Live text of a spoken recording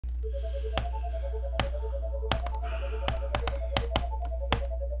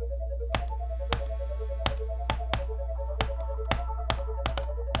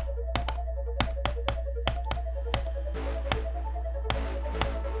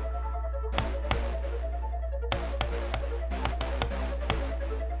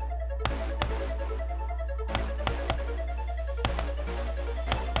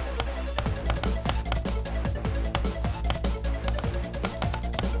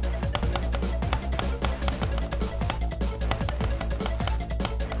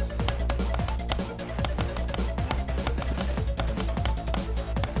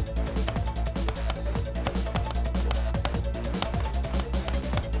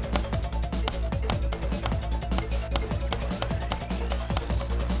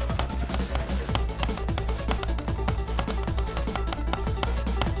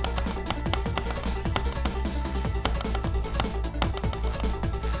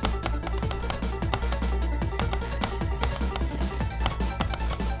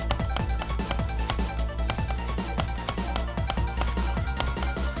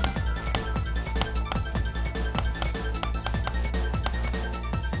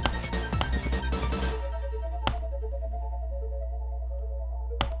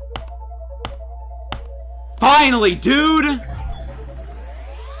Finally, dude!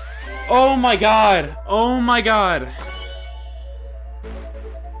 Oh my god. Oh my god.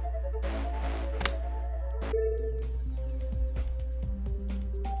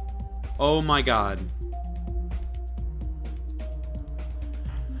 Oh my god.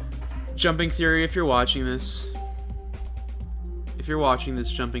 Jumping Theory, if you're watching this. If you're watching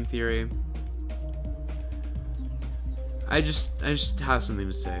this, Jumping Theory. I just have something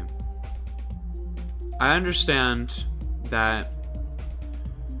to say. I understand that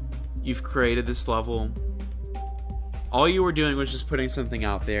you've created this level. All you were doing was just putting something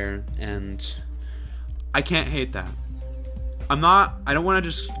out there, and I can't hate that. I don't want to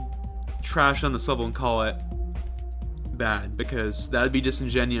just trash on this level and call it bad, because that would be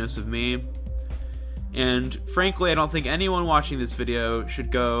disingenuous of me. And frankly, I don't think anyone watching this video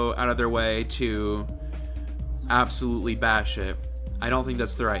should go out of their way to absolutely bash it. I don't think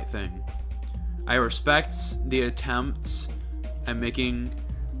that's the right thing. I respect the attempts at making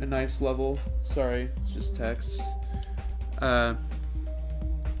a nice level. Sorry, it's just text. I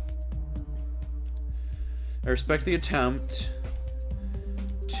respect the attempt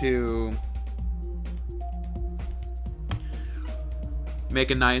to make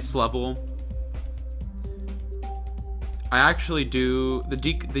a nice level. I actually do. The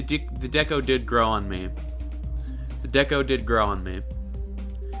deco did grow on me. The deco did grow on me.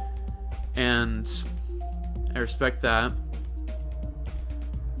 And I respect that.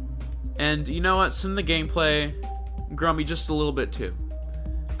 And you know what? Some of the gameplay grew on me just a little bit too.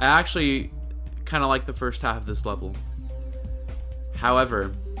 I actually kind of like the first half of this level.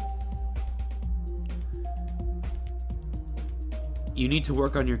 However, you need to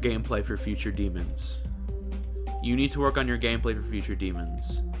work on your gameplay for future demons. You need to work on your gameplay for future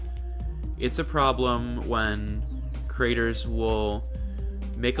demons. It's a problem when creators will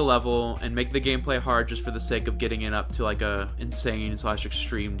make a level and make the gameplay hard just for the sake of getting it up to like a insane /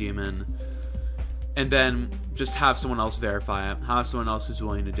 extreme demon, and then just have someone else verify it, have someone else who's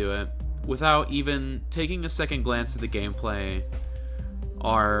willing to do it, without even taking a second glance at the gameplay,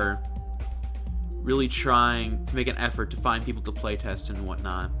 or really trying to make an effort to find people to playtest and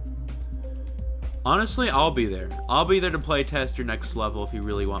whatnot. Honestly, I'll be there. I'll be there to playtest your next level if you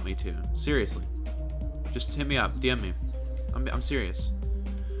really want me to. Seriously. Just hit me up, DM me. I'm serious.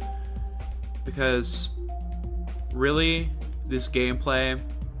 Because really, this gameplay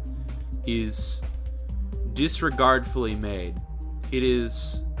is disregardfully made. It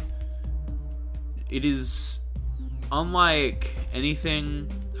is unlike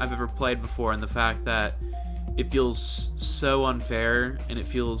anything I've ever played before, in the fact that it feels so unfair and it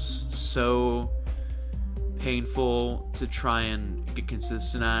feels so painful to try and get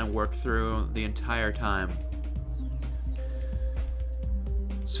consistent at and work through the entire time.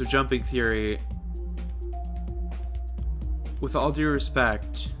 So Jumping Theory, with all due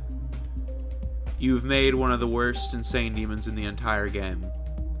respect, you've made one of the worst insane demons in the entire game.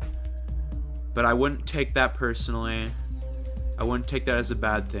 But I wouldn't take that personally. I wouldn't take that as a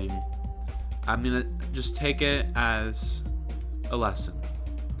bad thing. I'm gonna just take it as a lesson.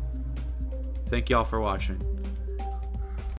 Thank y'all for watching.